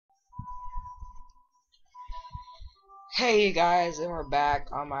Hey guys, and we're back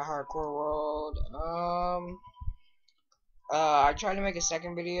on my hardcore world. I tried to make a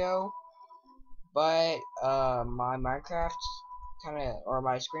second video, but my Minecraft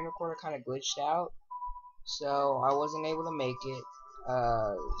my screen recorder kind of glitched out, so I wasn't able to make it.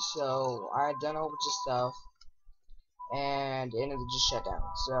 So I had done a whole bunch of stuff, and it ended up just shut down.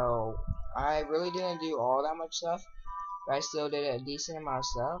 So I really didn't do all that much stuff, but I still did a decent amount of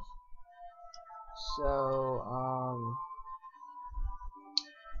stuff. So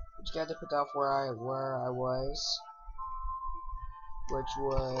just got to pick off where I was, which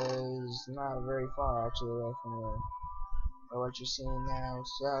was not very far actually away from what you're seeing now.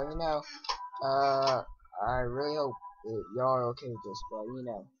 So I really hope y'all are okay with this, but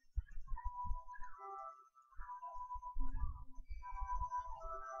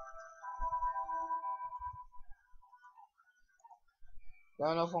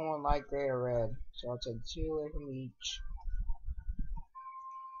don't know if I want light gray or red, so I'll take 2 away from each,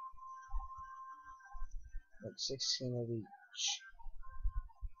 like 16 of each.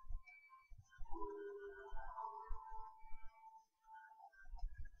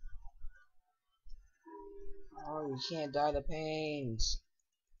 Oh, you can't die the pains.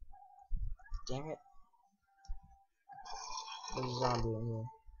 Damn it. There's a zombie in here.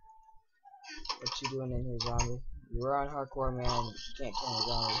 What you doing in here, zombie? You're on hardcore, man. You can't kill a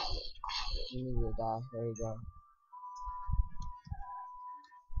zombie. You need to die. There you go.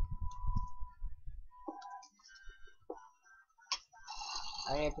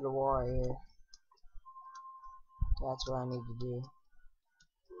 I need to put a wall right here. That's what I need to do.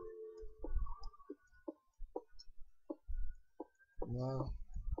 No.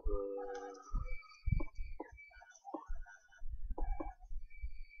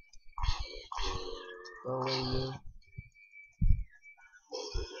 Go away, you.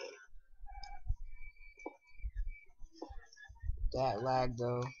 That lag,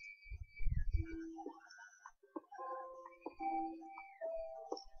 though.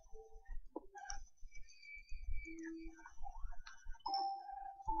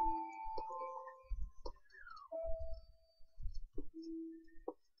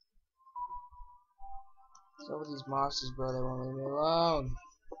 So with these monsters, bro, they won't leave me alone.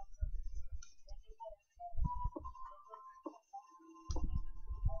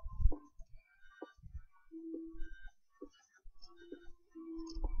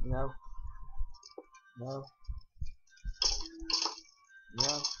 No. No.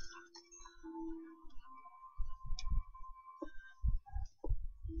 No.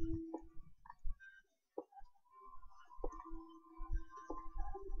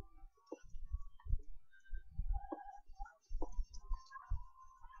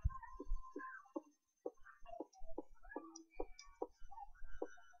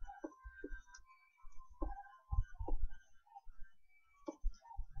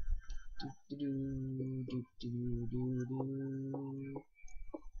 Do do do do do do.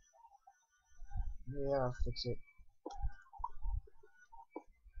 Yeah, I'll fix it.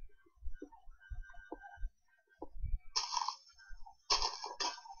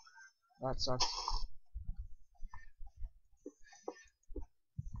 That sucks.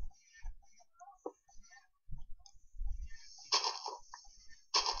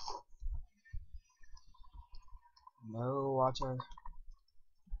 No water.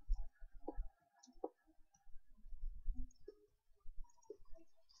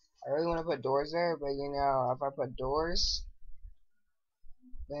 I really want to put doors there, but if I put doors,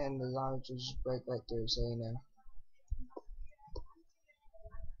 then the zombies will just break right through, so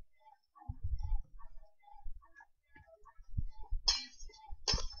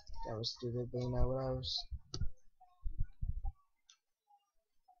that was stupid, but what else?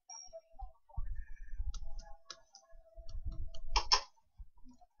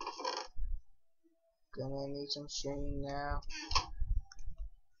 Gonna need some string now.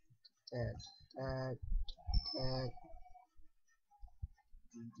 That.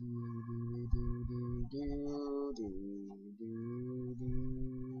 Do do do do do do do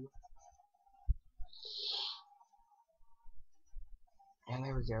do. And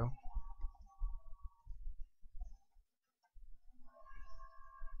there we go.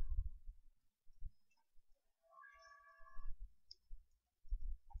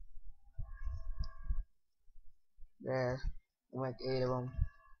 There. Like 8 of them.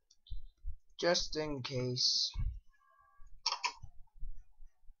 Just in case.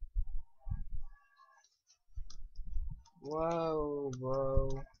 Whoa,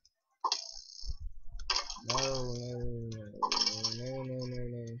 bro. No.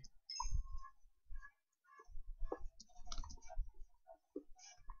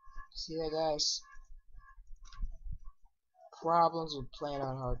 See that, guys? problems with playing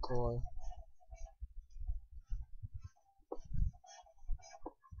on hardcore.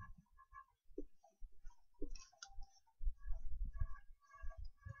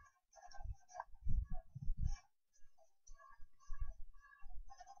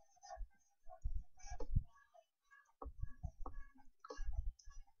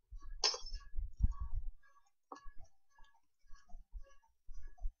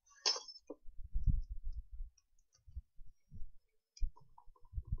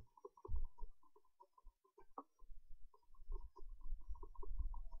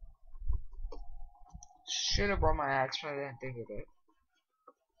 Should have brought my axe, but I didn't think of it.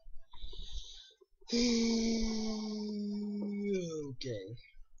 Okay.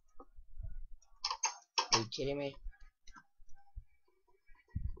 Are you kidding me?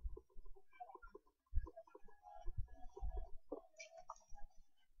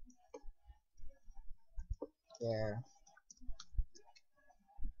 There.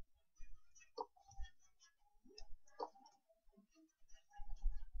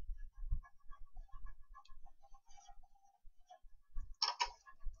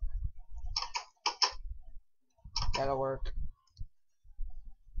 That'll work.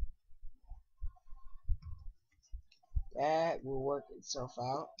 That will work itself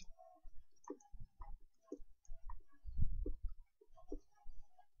out.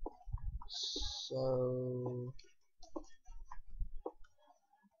 So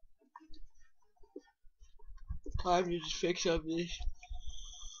time to just fix up this.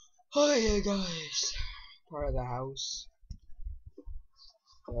 Oh yeah, guys. Part of the house.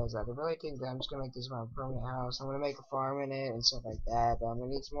 Because I really think that I'm just gonna make this my permanent house. I'm gonna make a farm in it and stuff like that. But I'm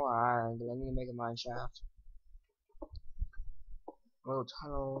gonna need some more iron. Because I need to make a mine shaft. A little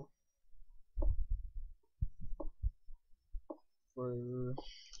tunnel for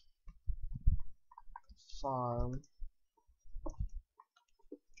farm,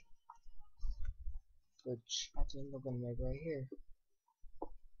 which I think I'm gonna make right here.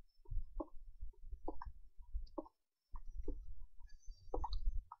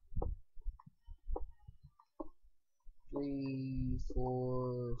 Three,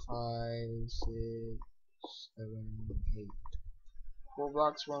 4, 5, 6, 7, 8. 4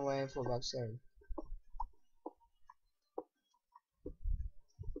 blocks one way and 4 blocks the other.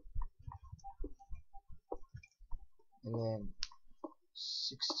 And then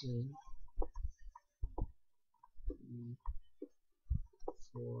 16, 3,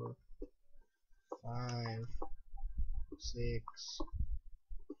 4, 5, 6,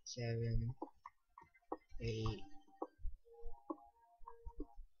 7, 8.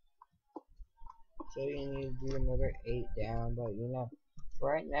 So you need to do another 8 down, but you know,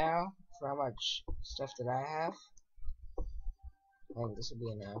 right now, for how much stuff that I have, I think this will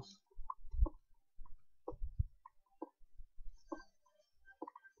be enough.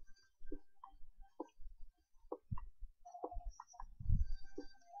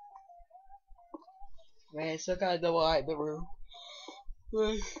 Man, still gotta double height the room.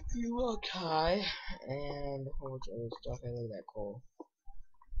 But you walk high, and a whole bunch of other stuff. Hey, look at that coal.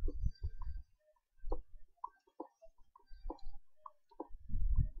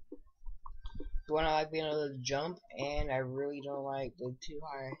 One, I like being able to jump, and I really don't like the too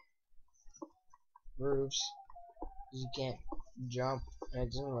high roofs, because you can't jump, and it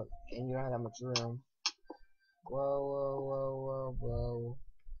doesn't look, and you don't have that much room. Whoa, whoa, whoa, whoa, whoa.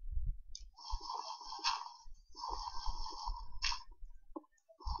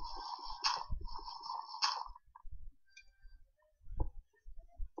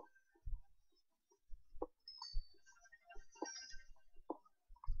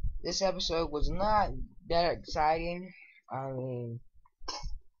 This episode was not that exciting. I mean,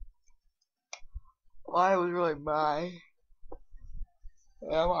 well, I was really by.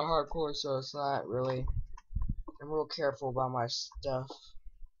 I'm not hardcore, so it's not really. I'm real careful about my stuff,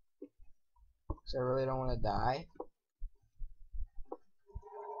 because I really don't want to die.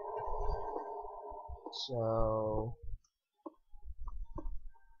 So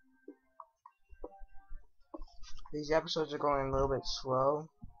these episodes are going a little bit slow,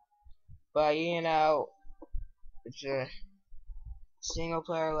 but you know, it's a single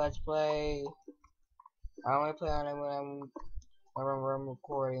player let's play. I only play on it when I'm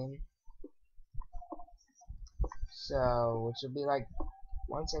recording, so which will be like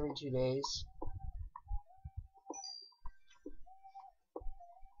once every 2 days.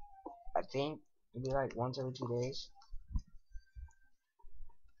 I think it'll be like once every 2 days.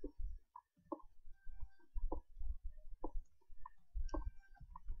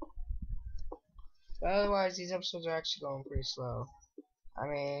 But otherwise, these episodes are actually going pretty slow. I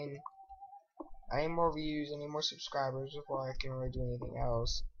mean, I need more views, I need more subscribers before I can really do anything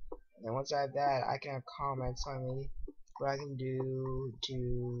else. And then once I have that, I can have comments telling me what I can do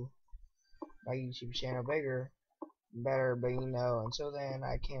to my YouTube channel bigger, better, but you know, until then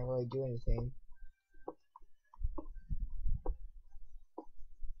I can't really do anything.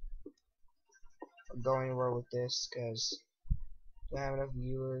 Or go anywhere with this because I don't have enough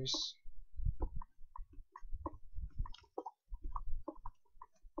viewers.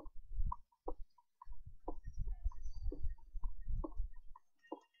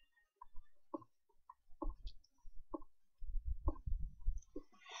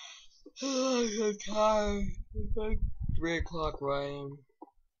 I'm so tired. It's like 3 o'clock where I am.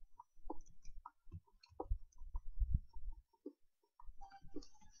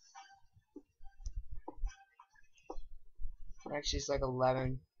 Actually, it's like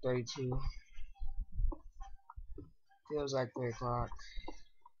 11:32. Feels like 3 o'clock.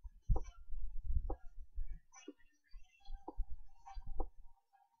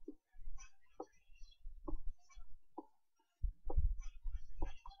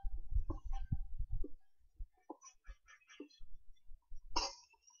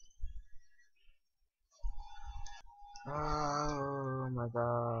 Oh my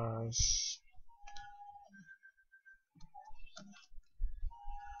gosh.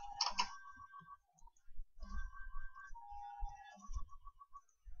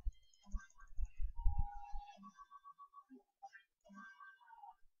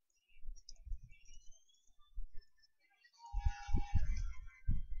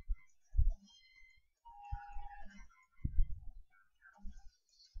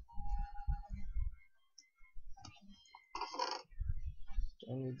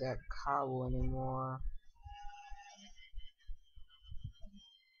 Don't need that cobble anymore.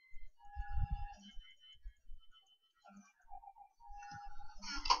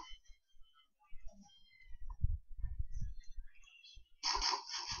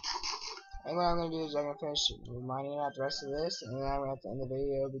 And what I'm gonna do is I'm gonna finish mining out the rest of this, and then I'm gonna have to end the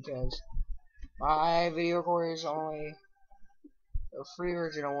video because my video recorder is only a free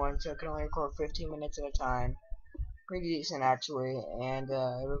original one, so it can only record 15 minutes at a time. Pretty decent actually, and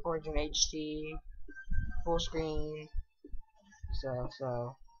it records in HD, full screen stuff.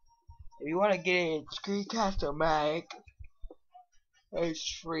 So if you want to get a screencasr-o-matic,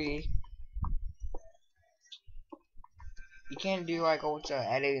 it's free. You can't do like all the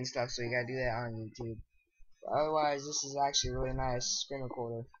editing stuff, so you gotta do that on YouTube. But otherwise, this is actually a really nice screen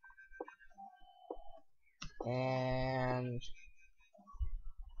recorder. And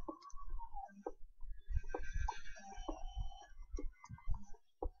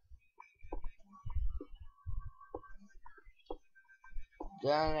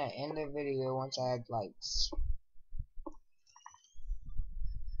gonna end the video once I add lights.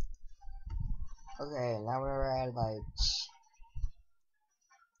 Okay, now whenever I add lights,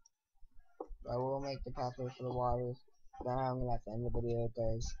 I will make the pathway for the water. Then I'm gonna have to end the video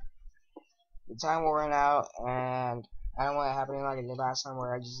because the time will run out, and I don't want it happening like it did last time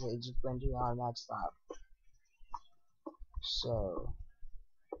where it just went to automatic stop. So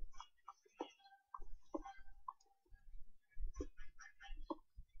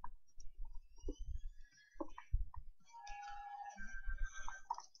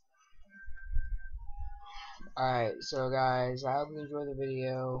alright, so guys, I hope you enjoyed the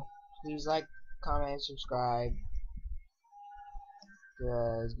video. Please like, comment, and subscribe,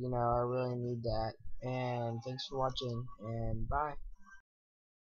 because, you know, I really need that. And thanks for watching, and bye.